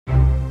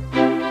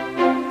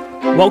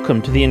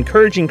Welcome to the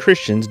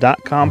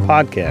encouragingchristians.com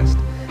podcast.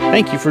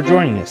 Thank you for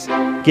joining us.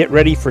 Get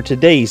ready for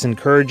today's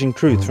encouraging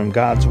truth from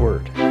God's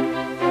Word.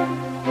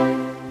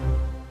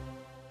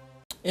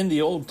 In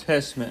the Old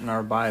Testament in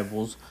our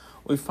Bibles,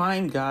 we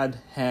find God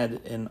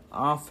had an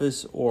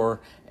office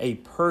or a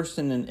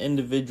person, an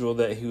individual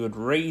that He would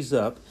raise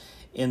up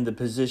in the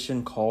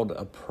position called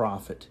a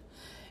prophet.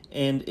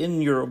 And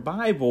in your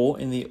Bible,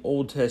 in the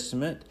Old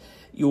Testament,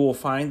 you will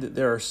find that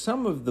there are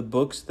some of the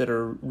books that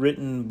are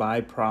written by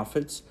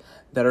prophets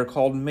that are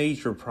called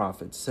major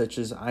prophets, such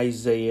as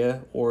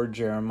Isaiah or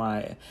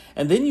Jeremiah.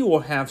 And then you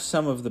will have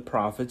some of the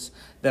prophets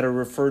that are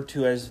referred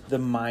to as the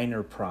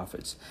minor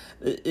prophets.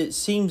 It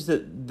seems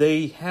that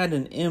they had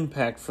an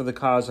impact for the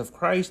cause of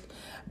Christ,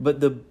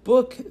 but the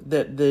book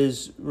that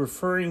is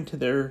referring to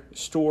their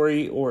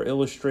story or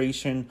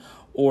illustration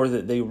or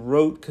that they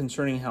wrote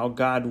concerning how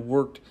God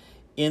worked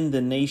in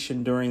the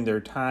nation during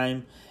their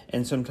time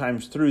and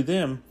sometimes through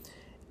them,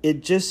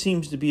 it just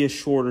seems to be a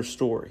shorter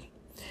story.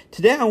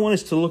 Today I want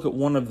us to look at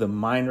one of the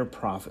minor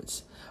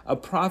prophets, a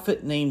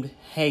prophet named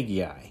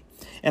Haggai.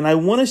 And I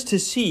want us to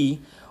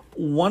see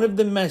one of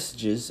the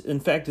messages. In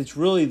fact, it's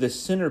really the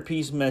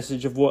centerpiece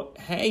message of what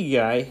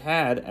Haggai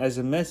had as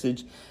a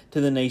message to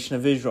the nation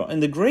of Israel.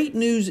 And the great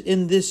news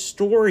in this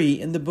story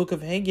in the book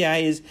of Haggai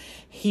is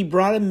he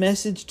brought a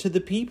message to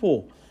the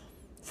people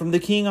from the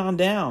king on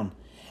down.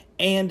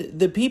 And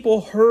the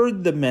people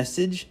heard the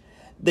message,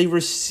 they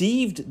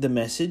received the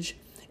message,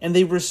 and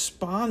they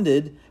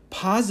responded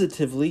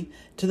positively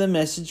to the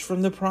message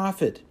from the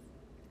prophet.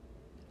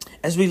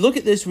 As we look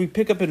at this, we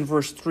pick up in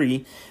verse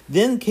 3,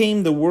 "Then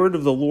came the word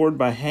of the Lord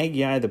by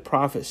Haggai the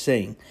prophet,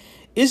 saying,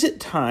 Is it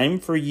time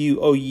for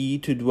you, O ye,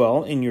 to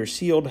dwell in your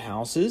sealed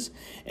houses,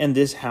 and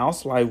this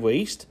house lie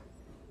waste?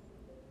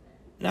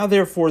 Now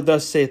therefore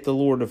thus saith the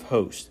Lord of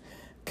hosts,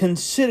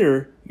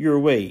 Consider your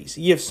ways.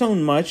 Ye have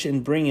sown much,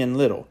 and bring in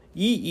little.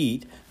 Ye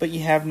eat, but ye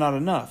have not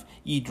enough.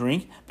 Ye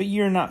drink, but ye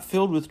are not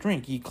filled with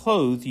drink. Ye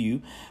clothe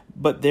you,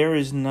 but there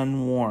is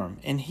none warm.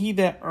 And he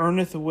that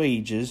earneth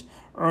wages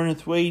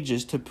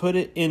to put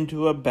it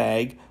into a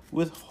bag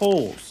with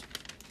holes.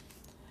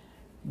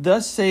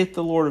 Thus saith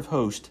the Lord of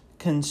hosts,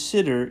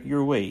 Consider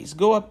your ways.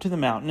 Go up to the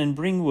mountain, and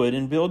bring wood,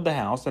 and build the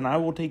house, and I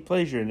will take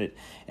pleasure in it,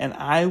 and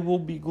I will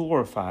be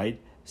glorified,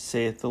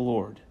 saith the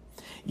Lord.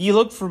 Ye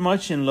looked for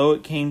much, and lo,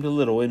 it came to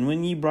little. And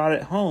when ye brought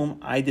it home,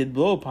 I did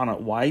blow upon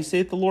it. Why,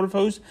 saith the Lord of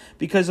hosts?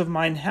 Because of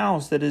mine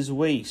house that is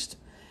waste.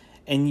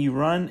 And ye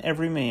run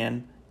every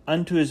man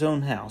unto his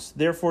own house.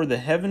 Therefore the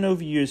heaven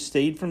over you is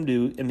stayed from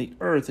dew, and the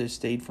earth is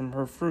stayed from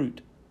her fruit.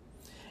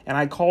 And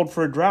I called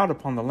for a drought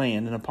upon the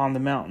land, and upon the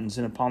mountains,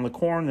 and upon the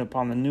corn, and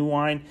upon the new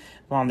wine,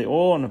 upon the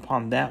oil, and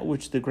upon that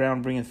which the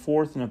ground bringeth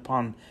forth, and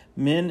upon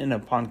men, and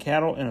upon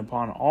cattle, and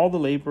upon all the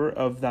labor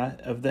of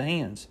the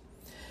hands.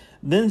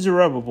 Then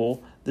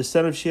Zerubbabel the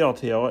son of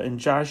Shealtiel, and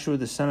Joshua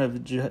the son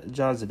of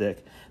Jozadak,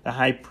 the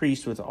high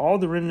priest, with all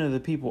the remnant of the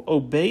people,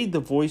 obeyed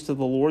the voice of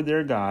the Lord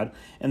their God,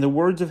 and the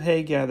words of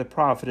Haggai the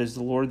prophet, as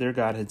the Lord their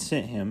God had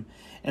sent him,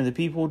 and the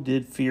people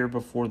did fear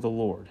before the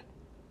Lord.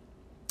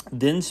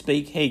 Then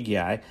spake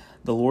Haggai,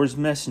 the Lord's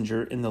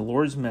messenger, in the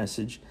Lord's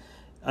message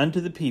unto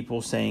the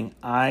people, saying,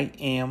 I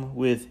am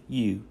with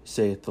you,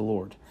 saith the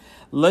Lord.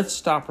 Let's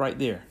stop right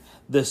there.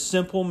 The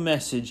simple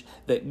message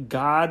that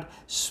God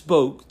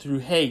spoke through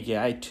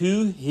Haggai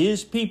to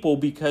his people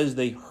because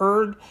they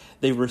heard,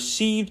 they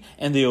received,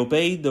 and they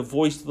obeyed the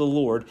voice of the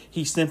Lord.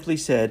 He simply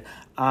said,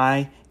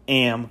 I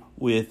am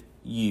with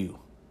you.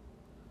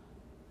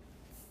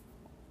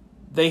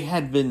 They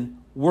had been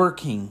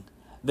working.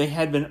 They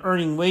had been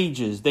earning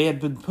wages. They had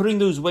been putting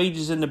those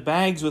wages into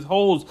bags with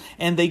holes,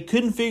 and they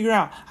couldn't figure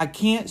out, I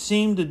can't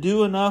seem to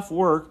do enough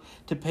work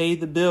to pay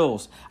the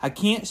bills. I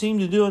can't seem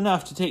to do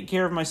enough to take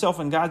care of myself.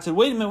 And God said,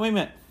 wait a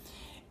minute.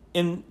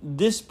 In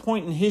this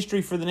point in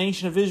history for the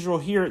nation of Israel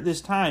here at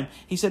this time,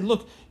 He said,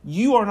 look,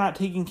 you are not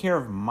taking care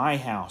of my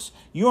house.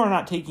 You are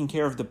not taking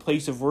care of the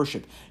place of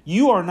worship.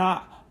 You are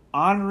not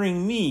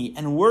honoring me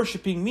and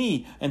worshiping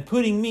me and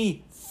putting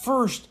me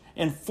first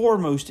and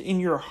foremost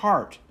in your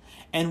heart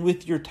and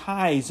with your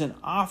tithes and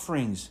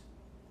offerings.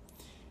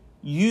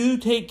 You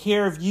take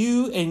care of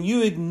you, and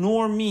you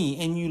ignore me,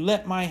 and you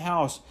let my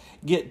house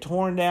get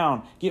torn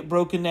down, get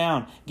broken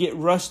down, get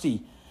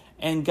rusty.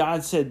 And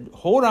God said,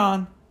 hold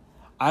on.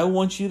 I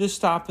want you to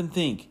stop and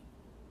think.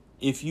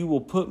 If you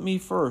will put me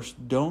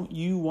first, don't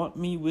you want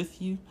me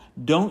with you?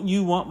 Don't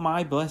you want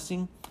my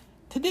blessing?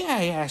 Today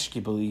I ask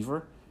you,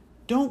 believer,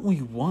 don't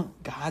we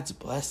want God's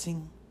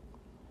blessing?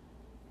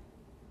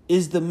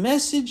 Is the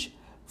message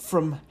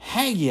from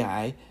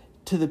Haggai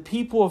to the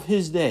people of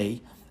his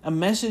day a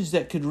message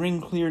that could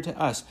ring clear to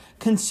us?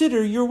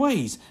 Consider your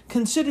ways.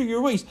 Consider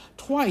your ways.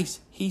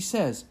 Twice he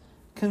says,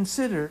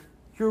 consider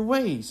your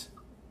ways.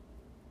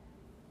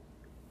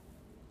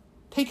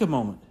 Take a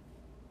moment.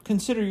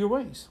 Consider your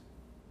ways.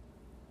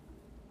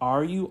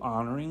 Are you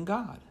honoring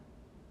God?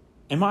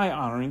 Am I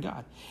honoring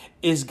God?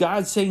 Is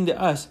God saying to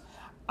us,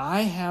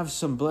 I have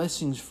some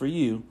blessings for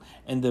you,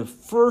 and the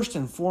first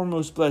and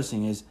foremost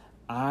blessing is,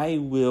 I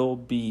will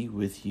be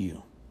with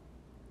you.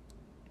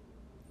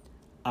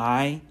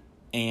 I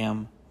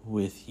am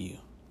with you.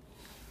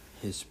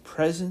 His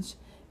presence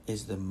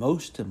is the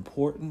most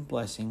important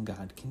blessing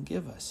God can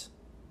give us.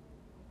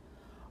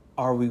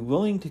 Are we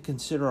willing to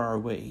consider our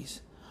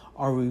ways?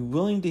 Are we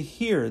willing to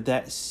hear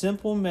that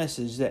simple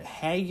message that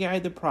Haggai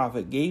the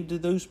prophet gave to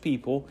those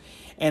people?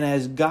 And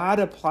as God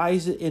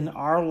applies it in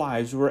our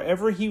lives,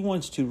 wherever He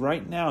wants to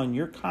right now in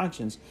your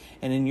conscience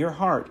and in your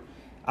heart,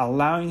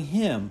 allowing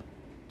Him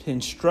to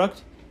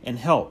instruct and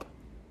help.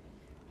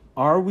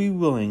 Are we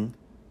willing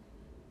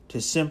to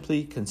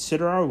simply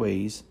consider our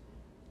ways,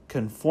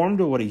 conform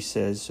to what He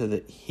says so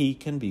that He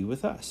can be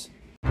with us?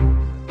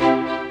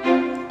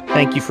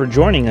 Thank you for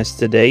joining us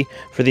today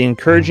for the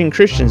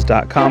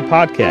EncouragingChristians.com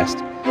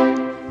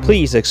podcast.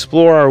 Please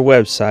explore our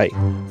website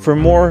for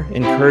more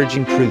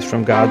encouraging truths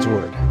from God's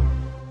Word.